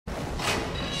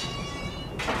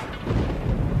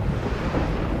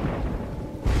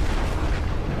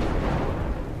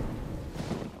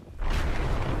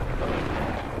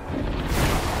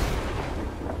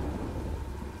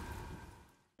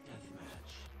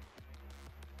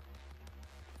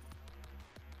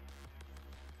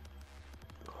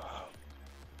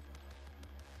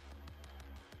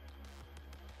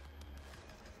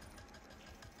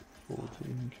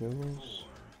kills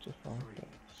to 5 deaths.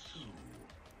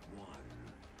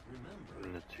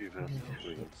 In the 2 versus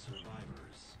 3.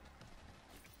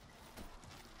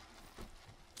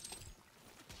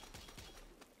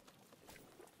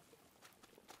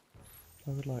 I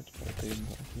would like to play a game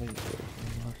that I've played with,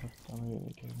 and I've done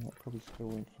early game that probably still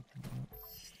won't fucking work.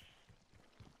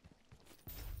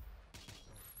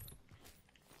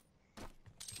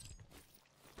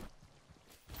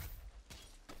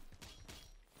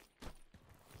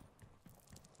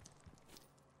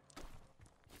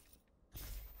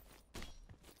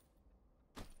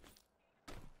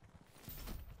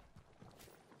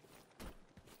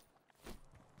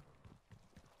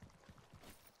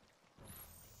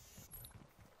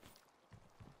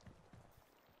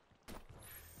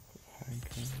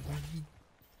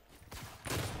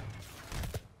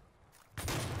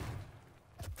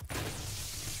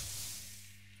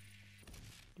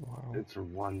 Wow. It's a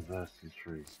 1 versus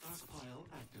 3.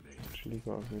 Actually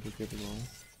got a really good roll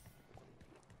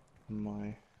on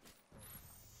my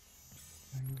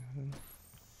handgun.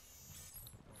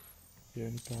 The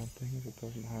only bad thing is it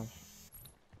doesn't have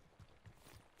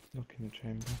lock in the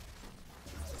chamber.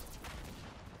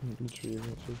 Literally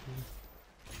what's it here.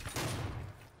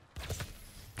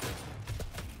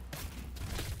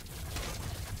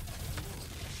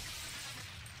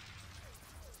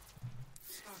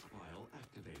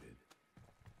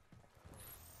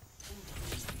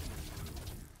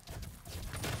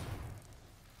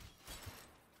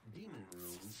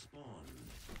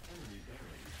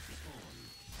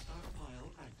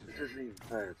 This isn't even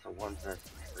fair, it's a 1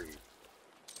 versus 3.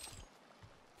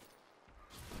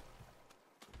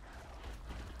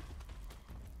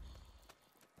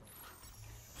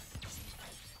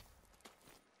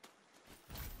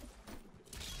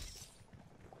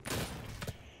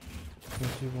 I'm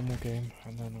gonna do one more game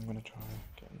and then I'm gonna try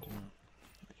get into it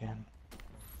again.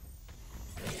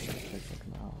 It's gonna take like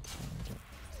an hour to find it.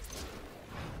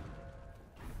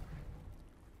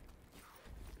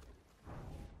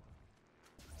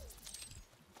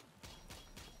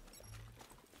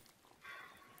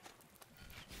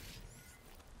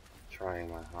 Trying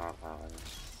my heart out.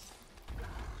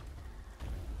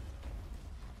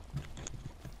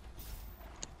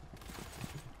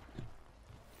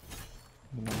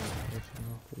 And then I'm facing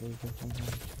off the league or something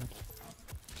instead.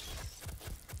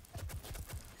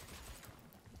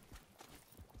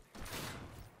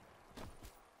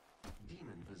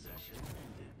 Demon possession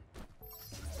ended.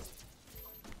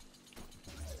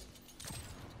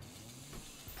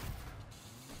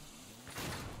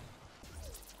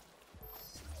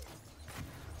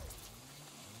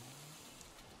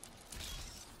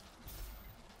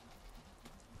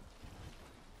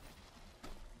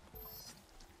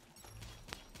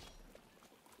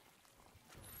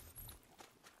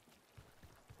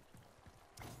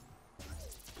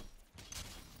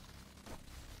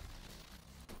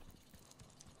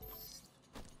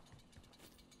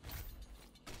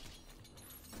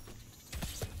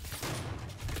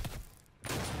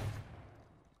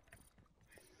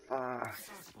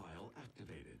 Stockpile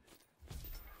activated.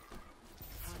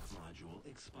 Hack module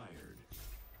expired.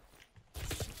 I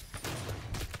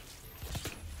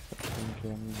think you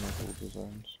have all the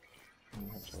zones. And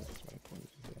you have to identify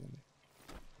points of the enemy.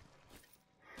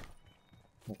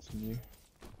 That's new.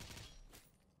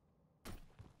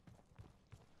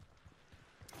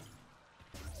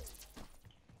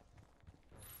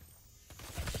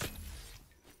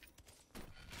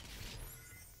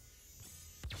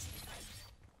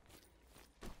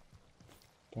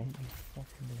 Don't be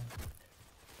fucking there.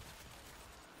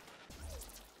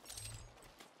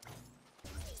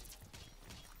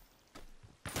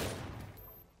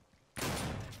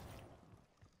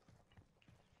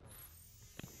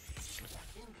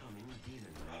 Incoming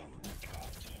demon round. Oh my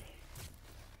god.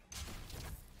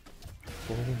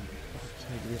 Spawn, for fuck's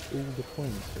sake, we have all the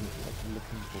points and it's like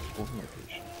looking for spawn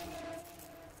location.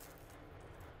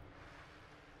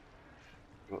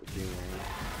 Got the demon.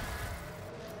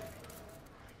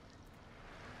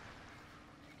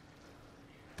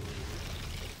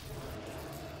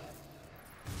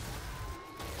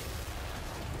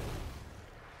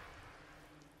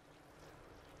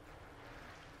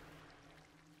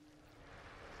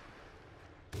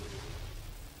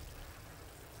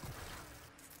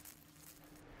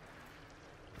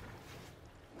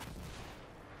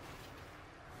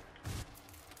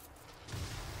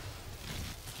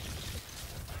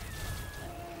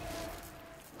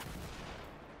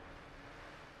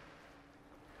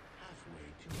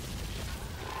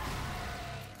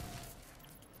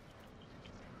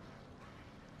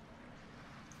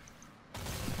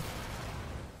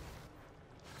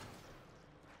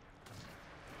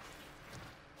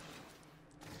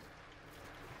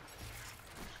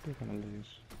 Still gonna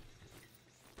lose.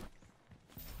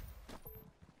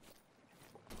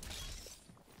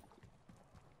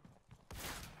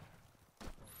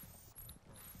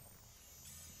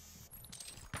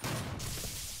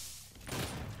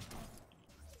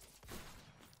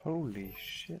 Holy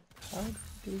shit, how did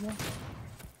he do that?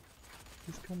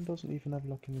 This gun doesn't even have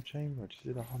luck in the chamber, it just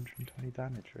did 120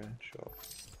 damage for a headshot.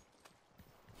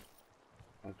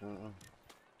 I don't know.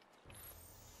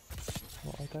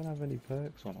 Well, I don't have any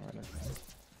perks on or anything.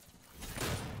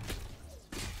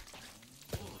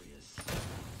 Glorious.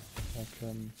 Like,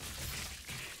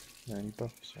 any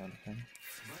buffs or anything.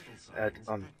 Vital Ed, signs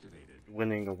I'm activated.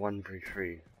 winning a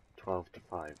 1v3, 12 to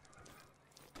 5.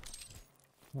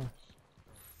 Nice.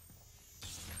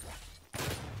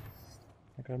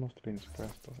 That guy must have been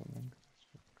suppressed or something.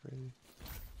 That's crazy.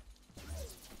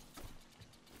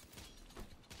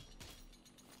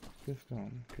 This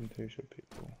gun can two-shot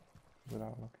people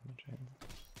without luck in the chamber.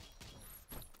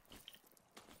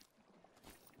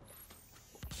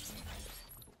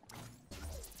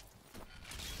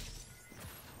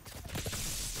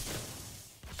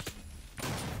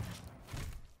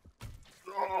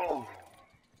 Oh!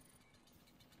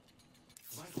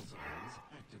 Vital signs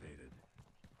activated.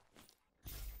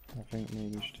 I think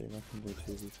maybe you should take up and do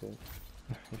 2v6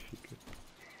 if you could.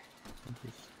 And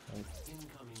just like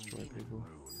Incoming destroy demon people. rune.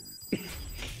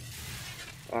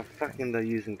 Oh, fucking they're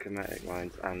using kinetic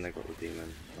lines and they got the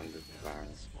demon under the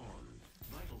barrel. Spawned.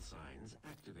 Vital signs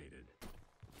activated.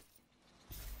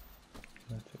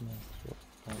 Let it know what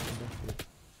I can do.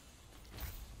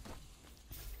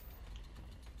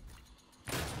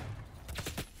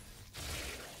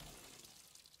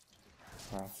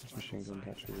 Wow, this machine gun's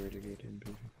actually really good in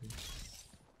PvP.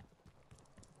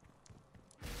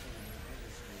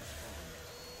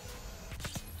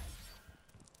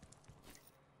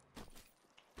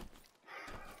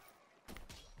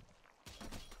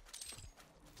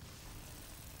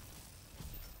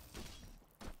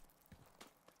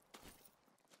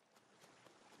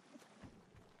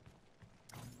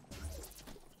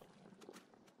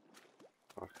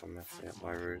 Fuck, I'm messing up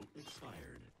my route.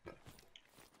 Expired.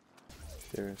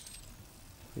 Serious.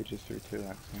 He just threw 2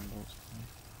 axiom bolts at me.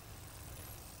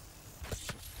 So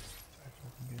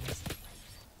fucking good.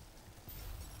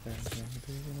 There's no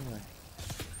moving away.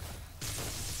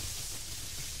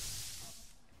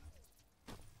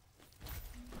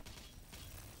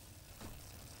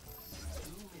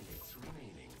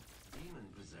 Remaining. Demon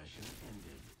possession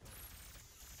ended.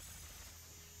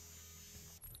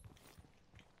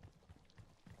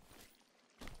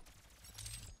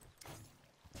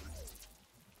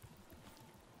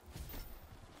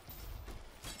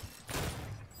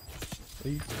 Are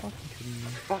you fucking kidding me?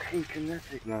 Fucking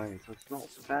kinetic lines, that's not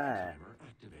fair. Timer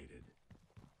activated.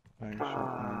 I shot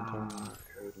my entire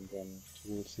code and gun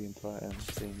towards the entire end,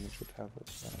 seeing which would have it,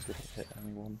 and I didn't hit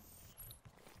anyone.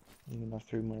 And then I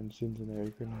threw my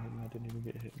incendiary grenade and I didn't even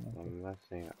get hit. I'm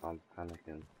messing, I'm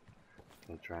panicking.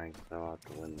 I'm trying so hard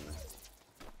to win this.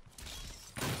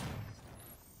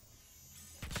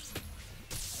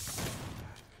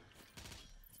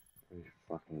 There you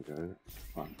fucking go.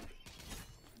 Fuck.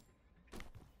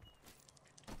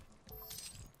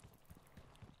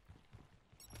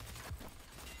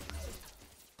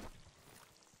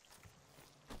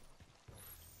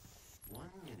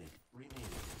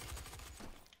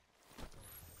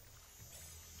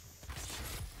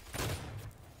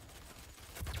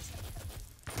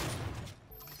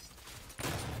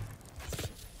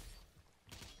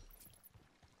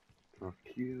 Fuck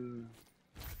you.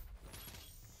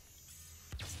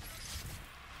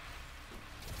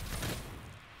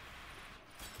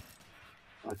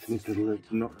 I just need to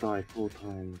live, not die 4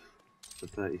 times for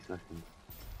 30 seconds.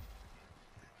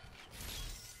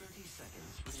 30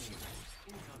 seconds remaining.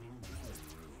 Incoming demon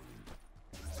rune.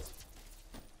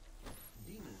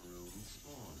 Demon rune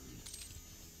spawned.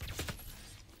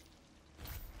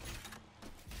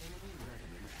 Enemy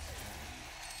remnant spawned.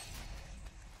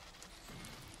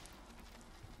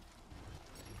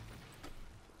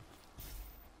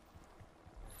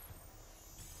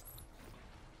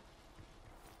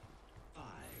 5,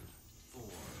 4,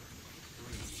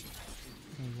 3, 2.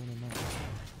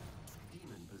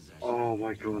 Demon possession. Oh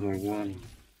my god, I won.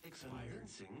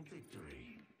 Experiencing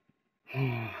victory.